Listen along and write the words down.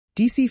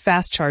DC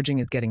fast charging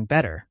is getting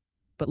better,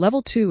 but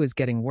level 2 is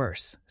getting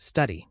worse.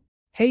 Study.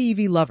 Hey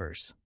EV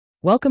lovers.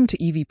 Welcome to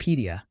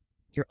EVpedia,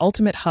 your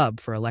ultimate hub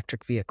for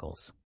electric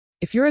vehicles.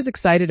 If you're as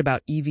excited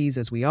about EVs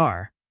as we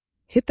are,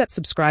 hit that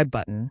subscribe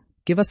button,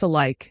 give us a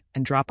like,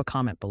 and drop a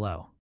comment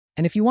below.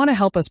 And if you want to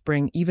help us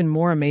bring even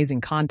more amazing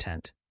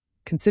content,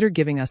 consider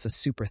giving us a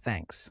super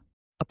thanks.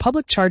 A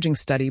public charging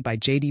study by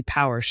J.D.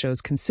 Power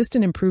shows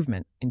consistent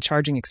improvement in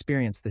charging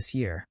experience this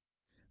year,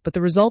 but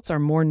the results are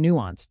more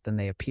nuanced than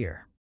they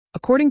appear.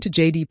 According to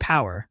J.D.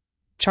 Power,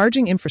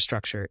 charging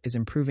infrastructure is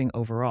improving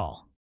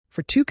overall.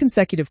 For 2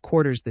 consecutive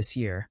quarters this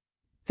year,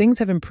 things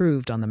have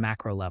improved on the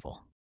macro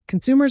level.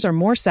 Consumers are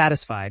more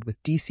satisfied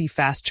with DC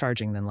fast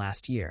charging than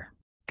last year.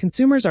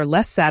 Consumers are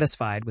less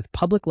satisfied with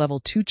public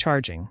level 2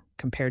 charging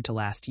compared to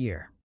last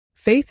year.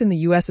 Faith in the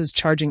U.S.'s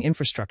charging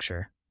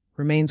infrastructure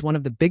remains one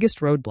of the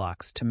biggest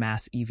roadblocks to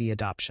mass EV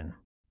adoption.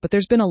 But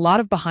there's been a lot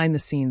of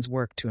behind-the-scenes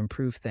work to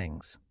improve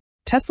things.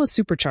 Tesla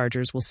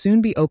Superchargers will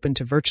soon be open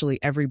to virtually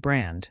every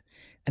brand,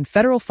 and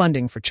federal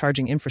funding for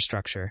charging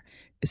infrastructure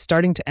is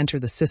starting to enter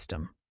the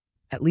system,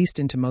 at least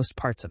into most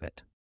parts of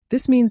it.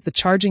 This means the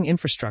charging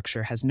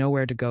infrastructure has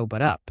nowhere to go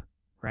but up,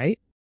 right?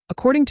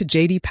 According to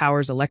J.D.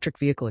 Power's Electric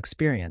Vehicle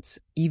Experience,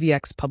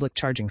 EVX public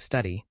charging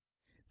study,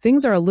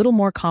 things are a little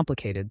more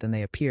complicated than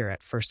they appear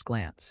at first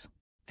glance.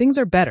 Things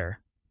are better,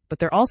 but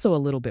they're also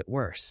a little bit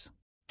worse.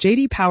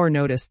 J.D. Power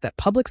noticed that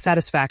public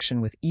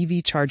satisfaction with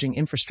EV charging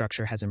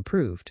infrastructure has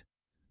improved,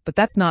 but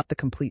that's not the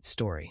complete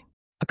story.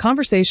 A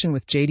conversation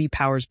with J.D.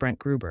 Power's Brent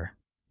Gruber,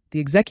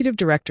 the executive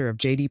director of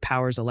J.D.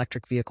 Power's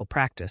electric vehicle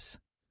practice,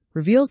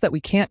 reveals that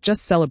we can't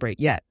just celebrate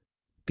yet,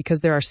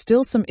 because there are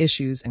still some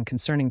issues and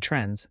concerning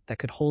trends that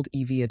could hold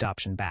EV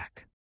adoption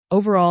back.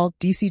 Overall,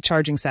 DC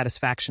charging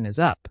satisfaction is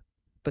up,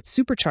 but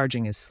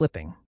supercharging is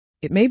slipping.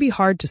 It may be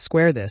hard to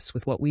square this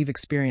with what we've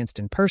experienced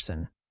in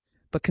person,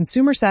 but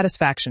consumer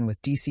satisfaction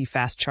with DC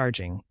fast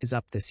charging is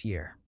up this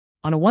year.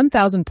 On a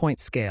 1,000-point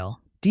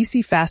scale,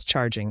 DC fast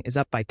charging is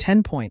up by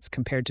 10 points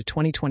compared to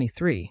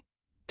 2023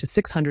 to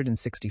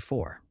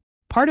 664.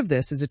 Part of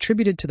this is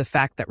attributed to the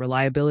fact that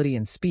reliability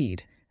and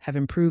speed have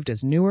improved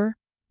as newer,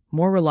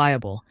 more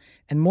reliable,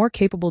 and more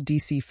capable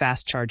DC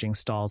fast charging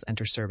stalls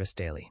enter service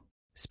daily.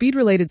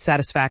 Speed-related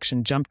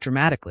satisfaction jumped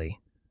dramatically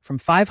from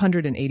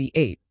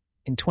 588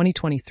 in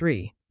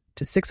 2023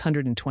 to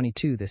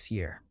 622 this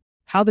year.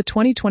 How the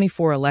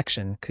 2024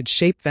 election could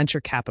shape venture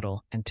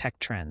capital and tech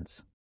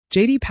trends.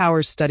 J.D.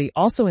 Power's study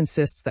also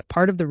insists that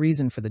part of the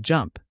reason for the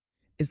jump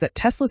is that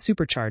Tesla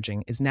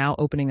Supercharging is now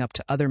opening up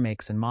to other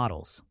makes and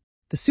models.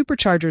 The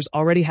Superchargers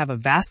already have a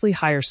vastly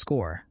higher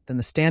score than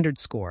the standard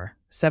score,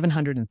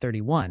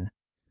 731,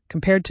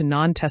 compared to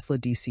non-Tesla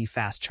DC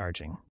fast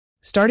charging.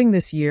 Starting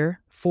this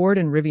year, Ford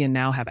and Rivian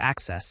now have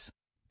access,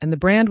 and the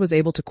brand was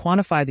able to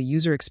quantify the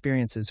user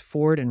experiences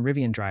Ford and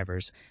Rivian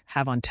drivers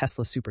have on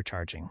Tesla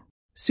Supercharging.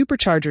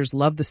 Superchargers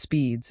love the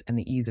speeds and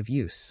the ease of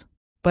use.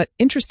 But,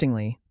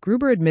 interestingly,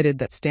 Gruber admitted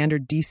that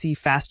standard DC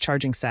fast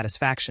charging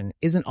satisfaction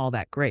isn't all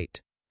that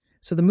great,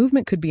 so the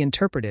movement could be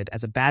interpreted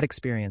as a bad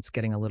experience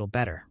getting a little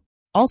better.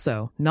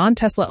 Also,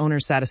 non-Tesla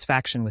owners'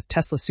 satisfaction with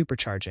Tesla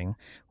Supercharging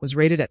was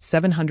rated at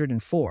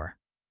 704,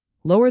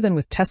 lower than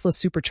with Tesla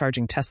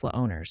Supercharging Tesla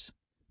owners,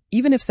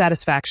 even if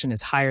satisfaction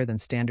is higher than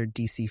standard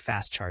DC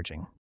fast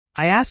charging.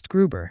 I asked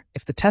Gruber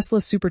if the Tesla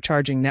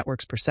Supercharging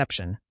network's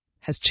perception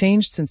has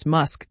changed since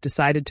Musk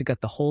decided to gut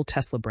the whole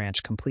Tesla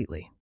branch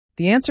completely.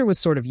 The answer was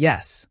sort of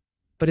yes,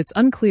 but it's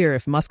unclear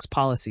if Musk's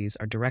policies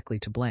are directly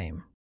to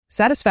blame.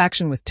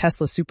 Satisfaction with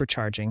Tesla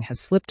Supercharging has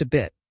slipped a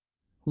bit,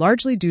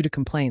 largely due to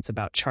complaints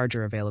about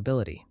charger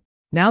availability.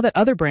 Now that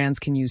other brands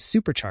can use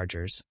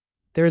superchargers,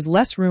 there is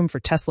less room for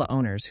Tesla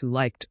owners who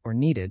liked or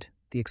needed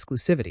the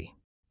exclusivity.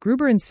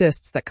 Gruber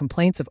insists that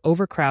complaints of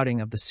overcrowding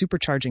of the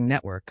supercharging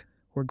network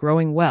were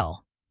growing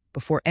well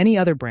before any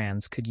other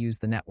brands could use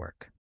the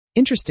network.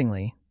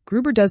 Interestingly,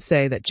 Gruber does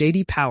say that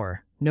J.D.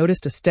 Power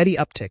noticed a steady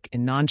uptick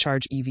in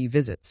non-charge EV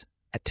visits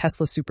at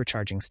Tesla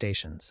supercharging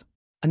stations.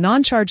 A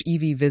non-charge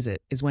EV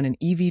visit is when an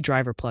EV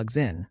driver plugs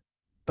in,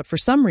 but for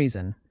some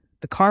reason,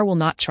 the car will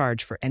not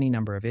charge for any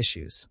number of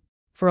issues.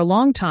 For a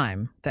long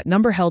time, that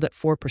number held at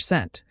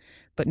 4%,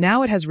 but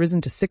now it has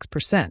risen to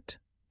 6%,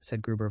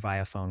 said Gruber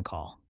via phone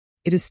call.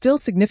 It is still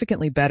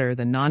significantly better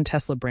than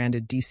non-Tesla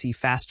branded DC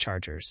fast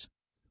chargers,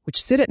 which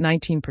sit at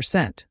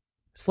 19%,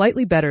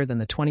 slightly better than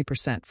the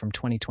 20% from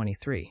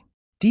 2023.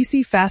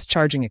 DC fast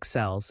charging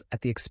excels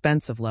at the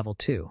expense of level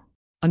 2.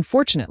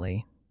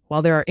 Unfortunately,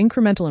 while there are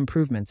incremental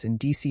improvements in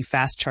DC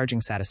fast charging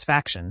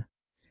satisfaction,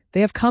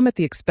 they have come at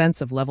the expense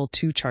of level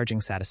 2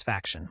 charging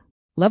satisfaction.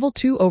 Level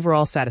 2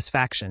 overall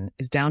satisfaction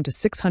is down to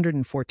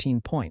 614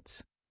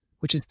 points,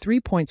 which is 3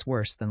 points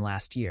worse than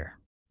last year.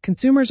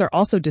 Consumers are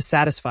also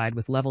dissatisfied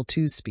with level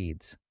 2's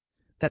speeds.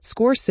 That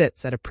score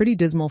sits at a pretty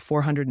dismal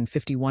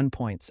 451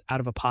 points out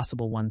of a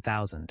possible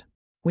 1,000.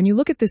 When you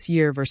look at this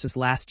year versus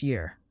last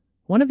year,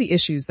 one of the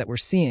issues that we're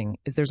seeing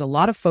is there's a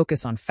lot of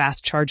focus on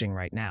fast charging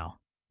right now.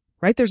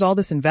 Right? There's all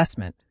this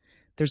investment.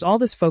 There's all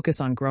this focus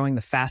on growing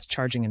the fast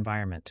charging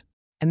environment.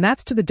 And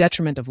that's to the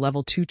detriment of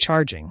level 2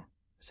 charging,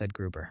 said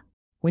Gruber.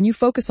 When you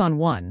focus on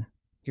one,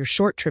 you're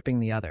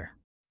short-tripping the other.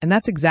 And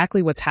that's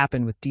exactly what's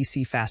happened with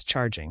DC fast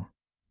charging.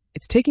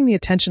 It's taking the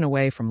attention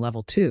away from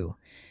level 2,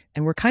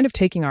 and we're kind of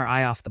taking our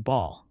eye off the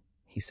ball,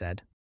 he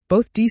said.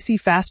 Both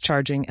DC fast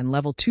charging and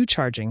level 2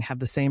 charging have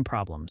the same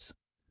problems: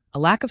 a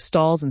lack of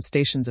stalls and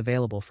stations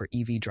available for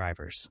EV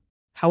drivers.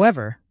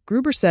 However,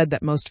 Gruber said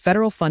that most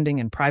federal funding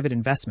and private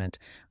investment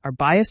are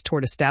biased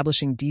toward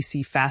establishing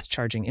DC fast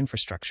charging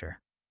infrastructure,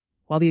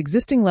 while the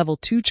existing level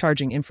 2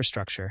 charging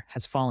infrastructure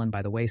has fallen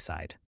by the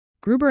wayside.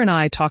 Gruber and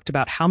I talked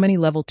about how many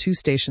level 2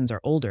 stations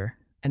are older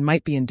and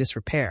might be in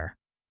disrepair,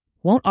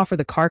 won't offer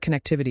the car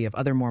connectivity of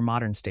other more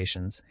modern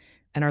stations,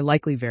 and are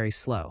likely very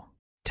slow.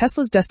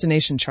 Tesla's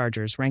destination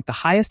chargers rank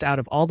the highest out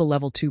of all the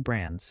level 2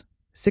 brands,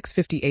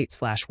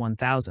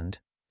 658/1000,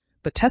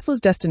 but Tesla's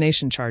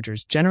destination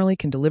chargers generally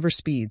can deliver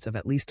speeds of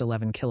at least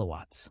 11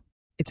 kilowatts.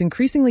 It's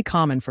increasingly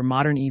common for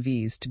modern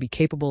EVs to be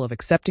capable of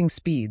accepting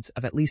speeds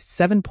of at least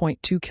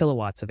 7.2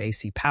 kilowatts of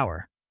AC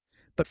power,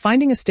 but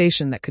finding a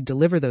station that could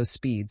deliver those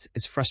speeds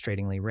is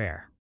frustratingly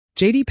rare.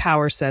 J.D.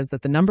 Power says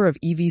that the number of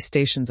EV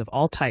stations of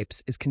all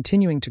types is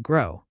continuing to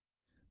grow,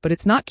 but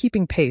it's not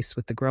keeping pace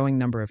with the growing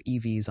number of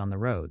EVs on the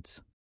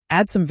roads.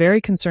 Add some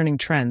very concerning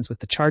trends with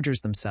the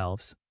chargers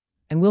themselves,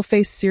 and we'll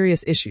face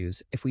serious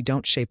issues if we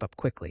don't shape up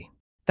quickly.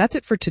 That's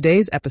it for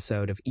today's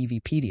episode of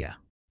EVpedia.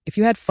 If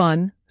you had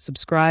fun,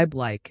 subscribe,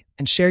 like,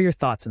 and share your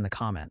thoughts in the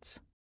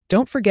comments.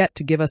 Don't forget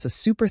to give us a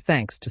super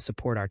thanks to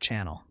support our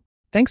channel.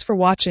 Thanks for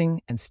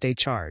watching and stay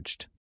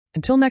charged.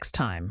 Until next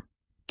time,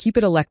 keep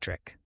it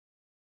electric.